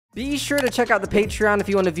Be sure to check out the Patreon if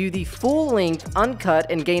you want to view the full-length, uncut,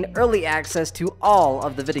 and gain early access to all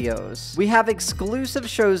of the videos. We have exclusive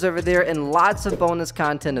shows over there and lots of bonus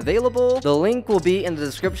content available. The link will be in the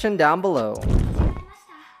description down below.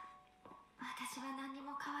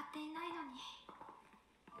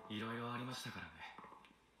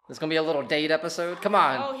 It's gonna be a little date episode. Come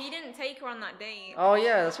on. Oh, he didn't take her on that date. Oh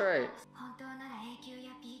yeah, that's right.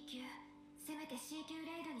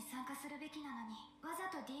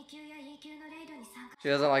 She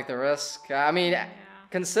doesn't like the risk. I mean, yeah.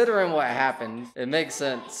 Considering what happened, it makes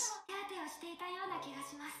sense.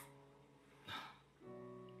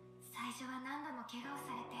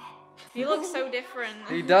 He looks so different.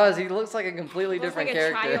 He does. He looks like a completely different like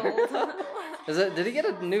character. Child. Is it? Did he get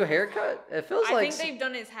a new haircut? It feels like. I think they've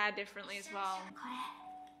done his hair differently as well.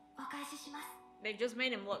 They've just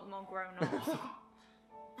made him look more grown up.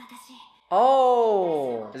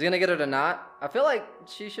 Oh, is he gonna get her to not? I feel like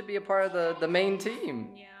she should be a part of the main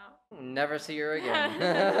team. Yeah. Never see her again.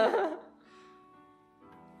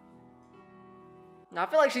 No, I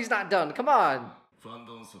feel like she's not done. Come on.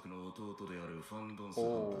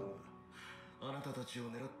 Oh.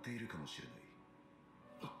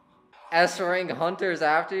 S-rank hunters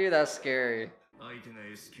after you? That's scary.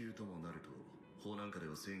 The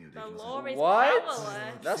law is What? powerless.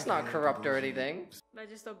 That's not corrupt or anything. They're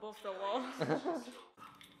just above the law.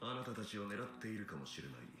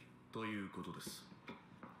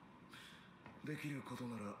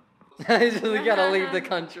 He's just gotta leave the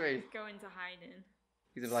country. Go into hiding.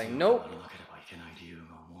 He's like, nope.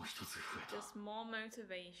 Just more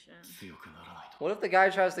motivation. What if the guy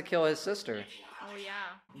tries to kill his sister? Oh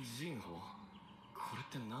yeah.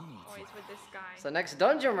 Oh, he's with this guy. It's the next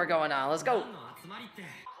dungeon we're going on. Let's go.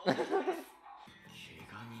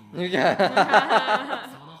 Yeah.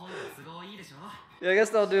 Yeah, I guess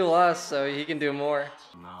they'll do less, so he can do more.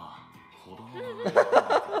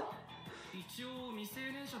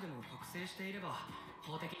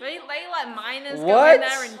 They let minors go What? in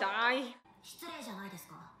there and die.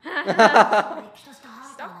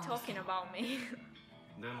 Stop talking about me.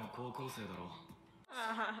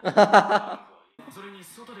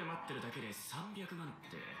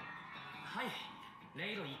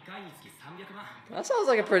 That sounds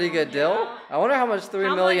like a pretty good deal. I wonder how much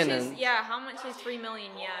 3 million is. Yeah, how much is 3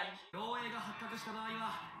 million yen?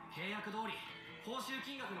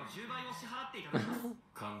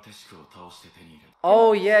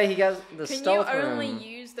 Oh yeah, he got the Can stealth you only room.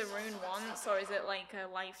 use the rune once, or is it like a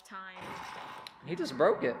lifetime? He just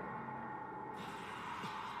broke it.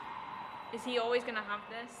 Is he always gonna have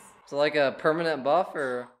this? It's like a permanent buff,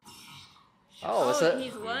 or? Oh, it's a.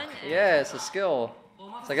 He's learned it. Yeah, it's a skill.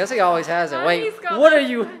 So I guess he always has it. Oh, Wait, he's got what the- are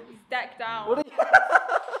you? He's decked out. What are you?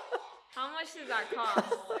 How much does that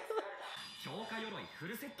cost?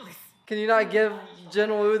 Can you not give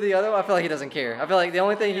Jinwoo the other one? I feel like he doesn't care. I feel like the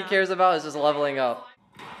only thing he cares about is just leveling up.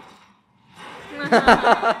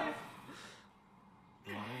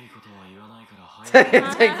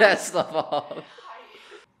 Take that stuff off.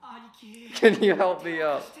 Can you help me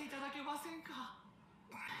up?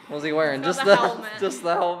 What was he wearing? Just the helmet. Just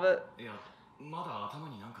the helmet.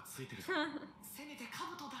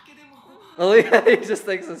 Oh, yeah, he just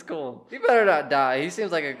thinks it's cool. He better not die. He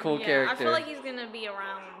seems like a cool character. I feel like he's gonna be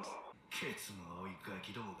around.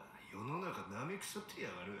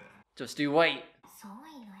 Just you wait.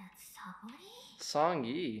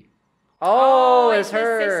 Song-yi. Oh, it's his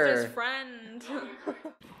her. sister's friend.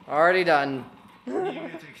 Already done.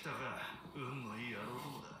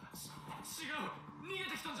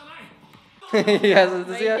 He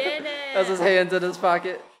has his hands in his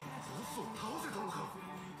pocket.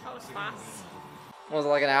 That was fast. Was it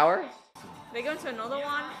like an hour? They go into another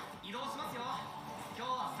one?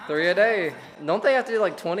 3 a day. Don't they have to do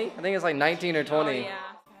like 20? I think it's like 19 or 20. Oh,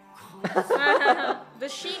 yeah.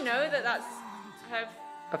 Does she know that that's her?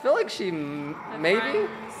 I feel like she maybe.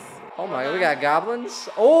 Friends? Oh my, we got goblins.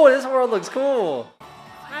 Oh, this world looks cool.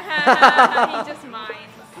 He just minds.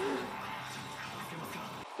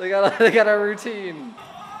 They got a routine.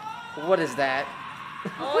 What is that?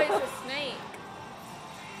 Oh, it's a snake.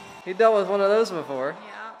 He dealt with one of those before.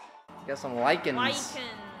 Yeah. Got some lichens. Lichens.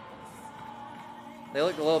 They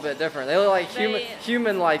look a little bit different. They look like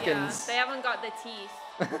human lichens. Yeah, they haven't got the teeth.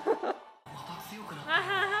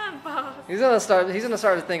 He's gonna start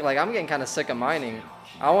to think like, I'm getting kind of sick of mining.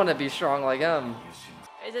 I want to be strong like him.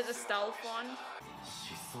 Is it the stealth one?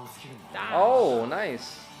 Damn. Oh,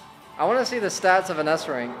 nice. I want to see the stats of an S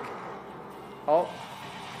rank. Oh.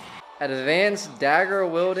 Advanced dagger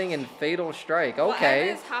wielding and fatal strike.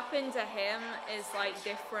 Okay. Whatever's happened to him is like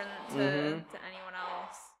different to anyone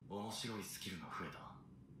else.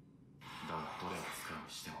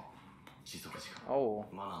 Oh.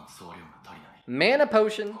 Mana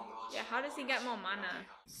potion. Yeah, how does he get more mana?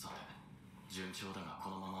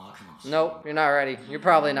 Nope, you're not ready. You're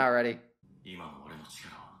probably not ready.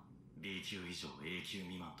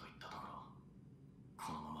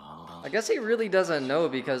 I guess he really doesn't know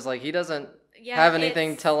because like he doesn't have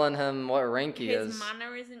anything telling him what rank he is. His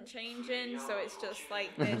mana isn't changing, so it's just like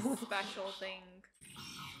this special thing.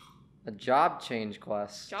 A job change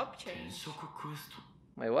quest. Job change?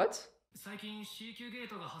 Wait, what?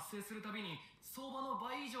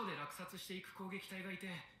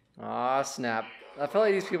 Aw, snap. I feel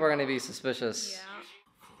like these people are gonna be suspicious. Yeah.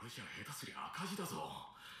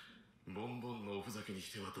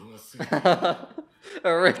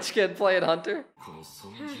 A rich kid playing Hunter?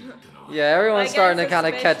 Yeah, everyone's starting to kind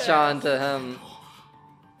of catch on to him.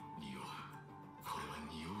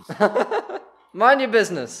 Mind your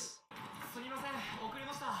business.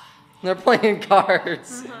 They're playing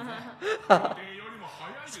cards.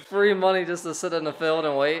 It's free money just to sit in the field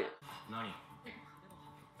and wait.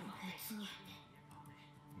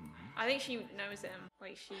 I think she knows him.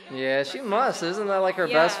 Like she. Yeah, she must. Isn't that like her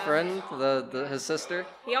best friend, his sister?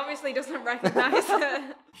 He obviously doesn't recognize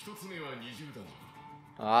her.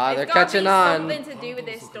 Ah, they're catching on. Something to do with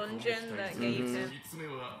this dungeon that gave him.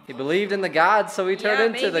 He believed in the god, so he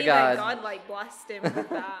turned into the god. Maybe the god like blessed him with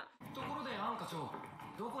that.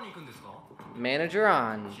 Manager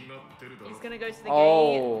on. He's gonna go to the gate.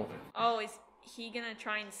 Oh, is he gonna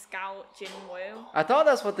try and scout Jin Woo? I thought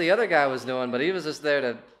that's what the other guy was doing, but he was just there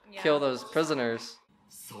to kill those prisoners.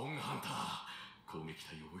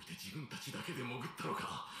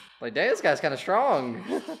 Like, dang, this guy's kind of strong.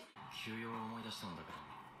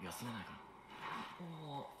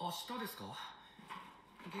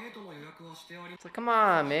 It's like, come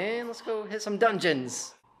on, man, let's go hit some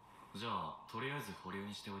dungeons.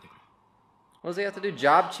 What does he have to do?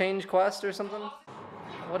 Job change quest or something?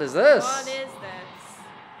 What is this? What is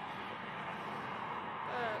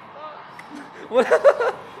this?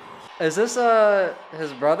 What? Is this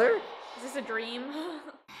his brother? Is this a dream? I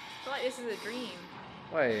feel like this is a dream.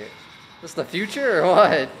 Wait, this the future or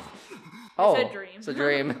what? Oh, it's a dream. It's a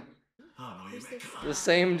dream. The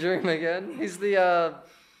same dream again. He's the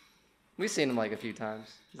we've seen him like a few times.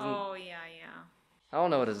 Oh yeah. I don't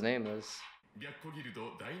know what his name is.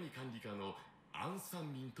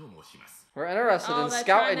 We're interested in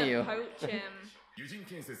scouting you. Poach him.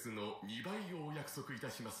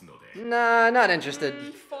 Nah, not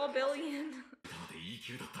interested. 4 billion.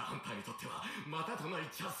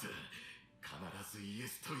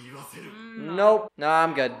 Nope. Nah,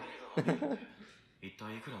 I'm good.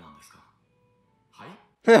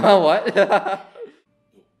 What?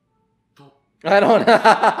 I don't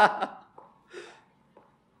know.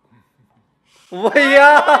 What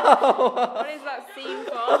is that scene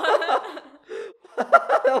for?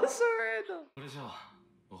 That was so random.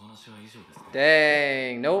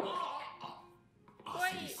 Dang, nope.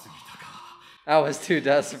 Wait. I was too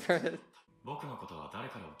desperate.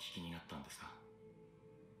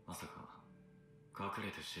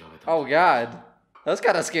 Oh god. That's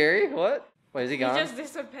kind of scary. What? Wait, is he gone? He just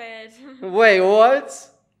disappeared. Wait, what?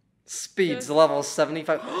 Speed's level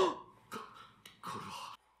 75.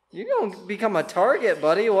 You're gonna become a target,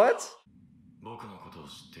 buddy. What?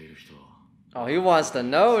 Oh, he wants to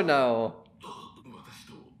know.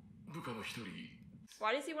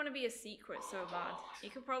 Why does he want to be a secret so bad? He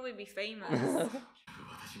could probably be famous.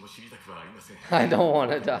 I don't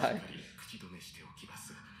want to die.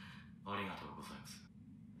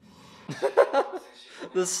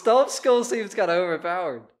 The stealth skill seems kind of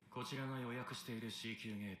overpowered. Oh,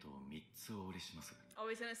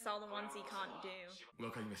 he's gonna sell the ones he can't do.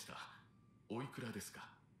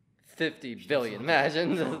 50 billion.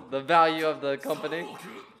 Imagine the value of the company.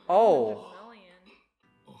 Oh.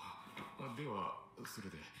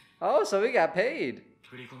 Oh, so we got paid.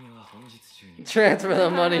 Transfer the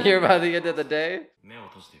money here by the end of the day. No.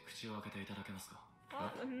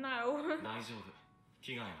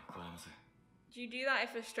 Do you do that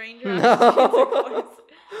if a stranger No. asks you to close?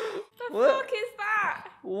 The fuck is that?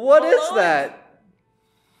 What is that?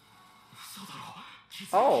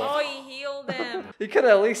 Oh. Oh, he healed him. He could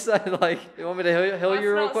at least say, like, you want me to heal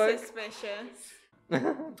you real quick? That's not suspicious.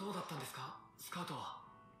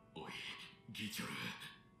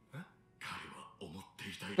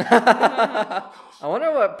 I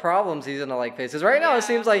wonder what problems he's gonna like face. Cause right now it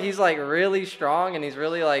seems like he's like really strong and he's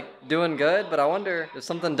really like doing good, but I wonder if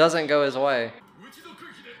something doesn't go his way.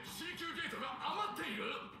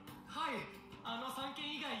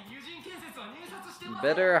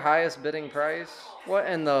 Bidder, highest bidding price. What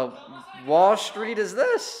in the Wall Street is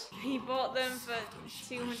this? He bought them for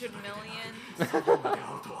 200 million.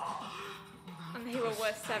 And they were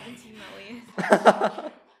worth 70 million.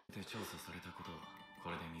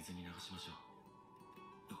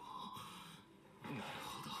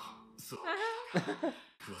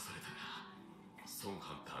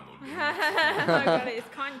 I got his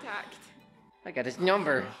contact. I got his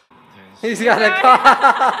number. He's got a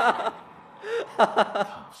car.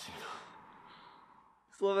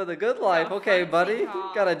 He's living the good life. Okay, buddy.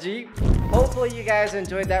 Got a Jeep. Hopefully you guys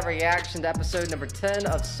enjoyed that reaction to episode number 10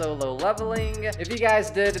 of Solo Leveling. If you guys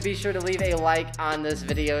did, be sure to leave a like on this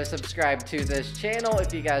video, subscribe to this channel.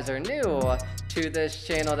 If you guys are new to this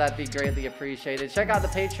channel, that'd be greatly appreciated. Check out the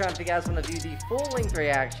Patreon if you guys want to view the full-length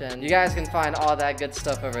reaction. You guys can find all that good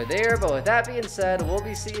stuff over there. But with that being said, we'll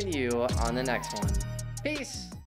be seeing you on the next one. Peace!